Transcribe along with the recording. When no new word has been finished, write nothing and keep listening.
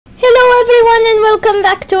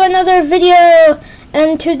welcome back to another video,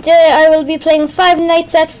 and today I will be playing Five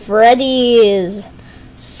Nights at Freddy's.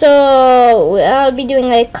 So I'll be doing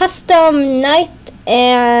a custom night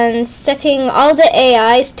and setting all the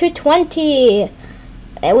AIs to 20,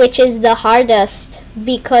 which is the hardest,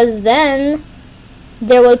 because then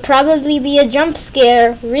there will probably be a jump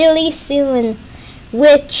scare really soon,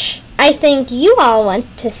 which I think you all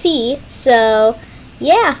want to see. So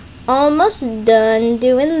yeah, almost done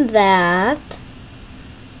doing that.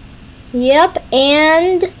 Yep,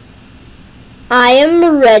 and I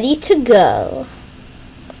am ready to go.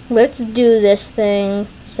 Let's do this thing.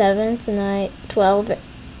 7th night, 12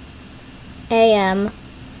 a.m.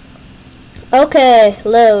 Okay,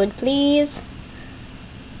 load, please.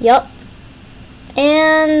 Yup.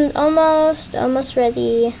 And almost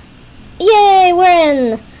ready. Yay, we're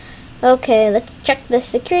in. Okay, let's check the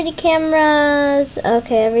security cameras.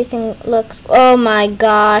 Okay, everything looks... Oh my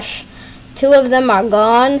gosh. 2 of them are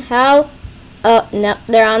gone. How? Oh, no,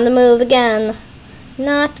 they're on the move again.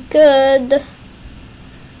 Not good.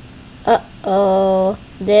 Uh-oh.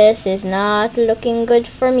 This is not looking good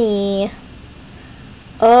for me.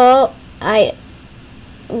 Oh,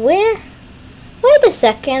 Where? Wait a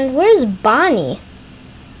second. Where's Bonnie?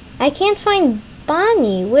 I can't find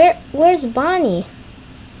Bonnie. Where's Bonnie?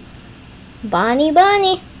 Bonnie,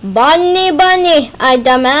 I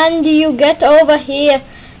demand you get over here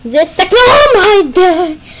this second. Oh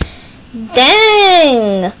my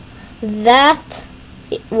dang! That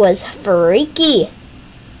was freaky.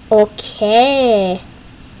 Okay.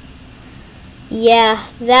 Yeah,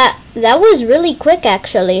 that was really quick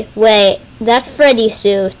actually. Wait, that Freddy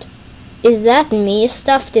suit. Is that me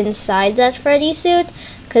stuffed inside that Freddy suit?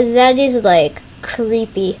 'Cause that is like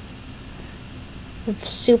creepy.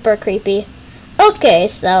 Super creepy. Okay,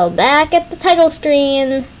 so back at the title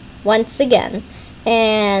screen once again,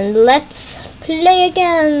 and let's play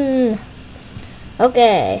again.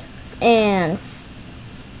 Okay, and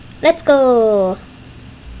let's go.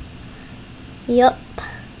 Yup,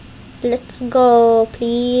 let's go,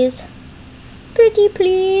 please. Pretty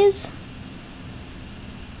please.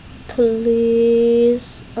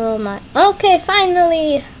 Please. Oh my. Okay,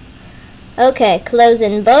 finally. Okay,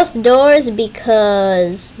 closing both doors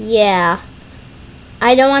because, yeah,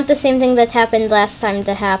 I don't want the same thing that happened last time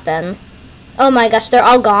to happen. Oh my gosh, they're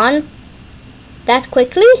all gone? That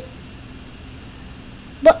quickly?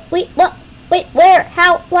 But wait, what? Wait, where?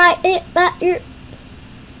 How? Why?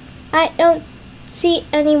 I don't see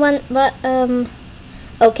anyone, but,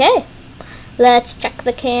 okay. Let's check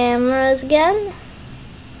the cameras again.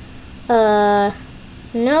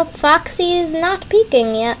 No, Foxy is not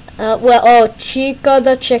peeking yet. Well, oh, Chica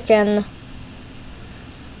the chicken.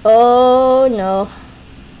 Oh, no.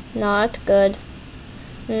 Not good.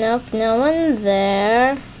 Nope, no one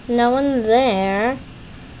there. No one there.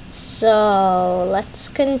 So, let's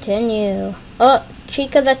continue. Oh,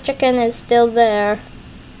 Chica the chicken is still there.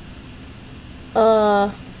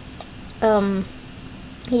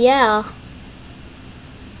 Yeah.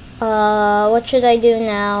 What should I do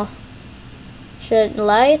now? Should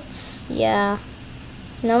lights? Yeah.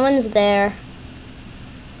 No one's there.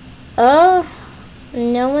 Oh,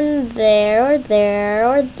 no one there or there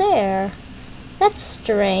or there. That's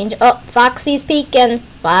strange. Oh, Foxy's peeking.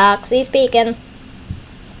 Foxy's peeking.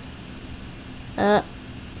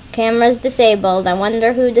 Camera's disabled. I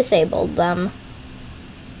wonder who disabled them.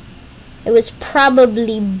 It was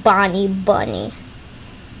probably Bonnie Bunny.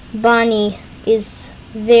 Bonnie is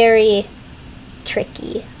very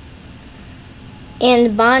tricky.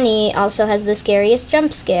 And Bonnie also has the scariest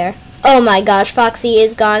jump scare. Oh my gosh, Foxy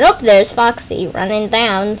is gone. Oh, there's Foxy running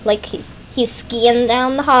down like he's skiing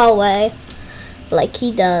down the hallway like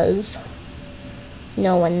he does.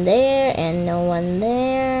 No one there and no one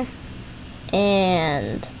there.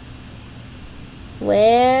 And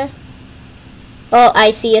where? Oh,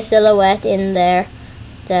 I see a silhouette in there.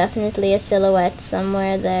 Definitely a silhouette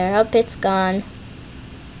somewhere there. Oh, it's gone.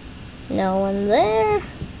 No one there.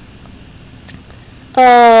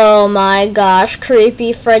 Oh my gosh,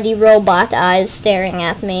 creepy Freddy robot eyes staring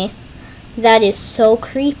at me. That is so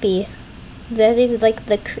creepy. That is like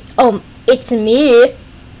the oh, it's me.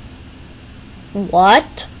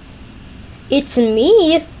 What? It's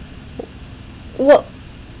me? What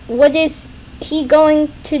is he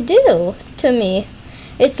going to do to me?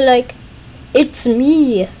 It's like, it's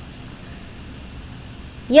me.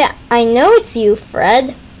 Yeah, I know it's you,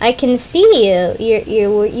 Fred. I can see you.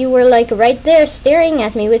 You were like right there staring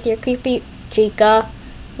at me with your creepy Chica,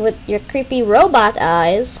 with your creepy robot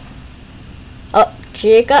eyes. Oh,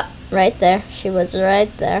 Chica, right there. She was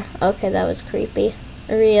right there. Okay, that was creepy.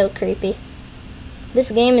 Real creepy. This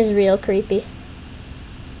game is real creepy.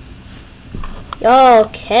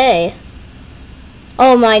 Okay.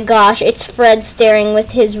 Oh my gosh, it's Fred staring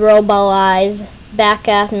with his robo eyes back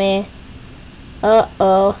at me.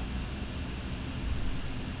 Uh-oh.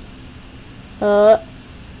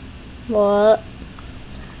 What?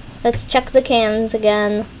 Let's check the cans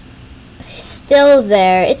again. He's still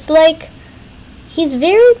there. It's like he's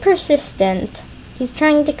very persistent. He's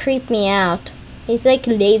trying to creep me out. He's like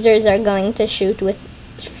lasers are going to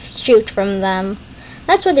shoot from them.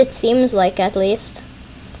 That's what it seems like, at least.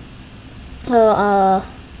 Yeah.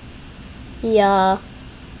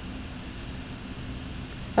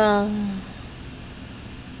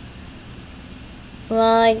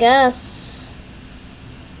 Well, I guess.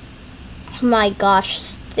 Oh my gosh,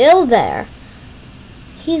 still there.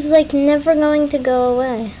 He's like never going to go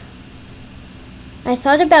away. I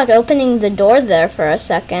thought about opening the door there for a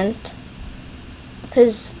second,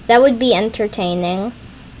 because that would be entertaining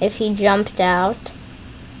if he jumped out.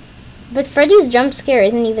 But Freddy's jump scare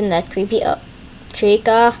isn't even that creepy. Oh,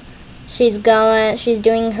 Chica, she's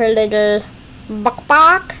doing her little bok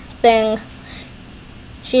bok thing.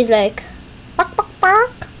 She's like, bok bok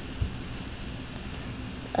bok.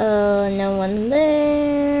 No one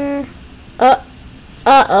there.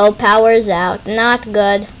 Uh-oh, power's out. Not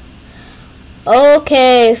good.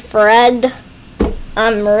 Okay, Fred,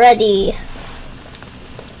 I'm ready.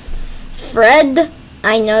 Fred,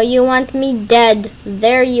 I know you want me dead.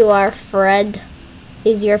 There you are, Fred.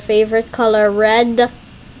 Is your favorite color red?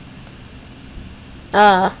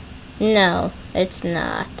 No, it's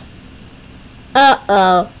not.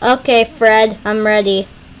 Uh-oh. Okay, Fred, I'm ready.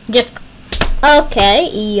 Just... Okay,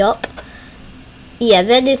 yup. Yeah,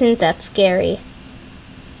 that isn't that scary.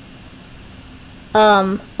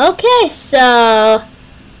 Okay, so...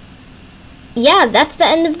 yeah, that's the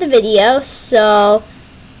end of the video. So,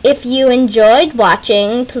 if you enjoyed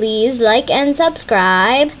watching, please like and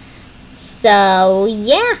subscribe. So,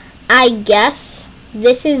 yeah, I guess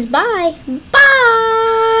this is bye. Bye!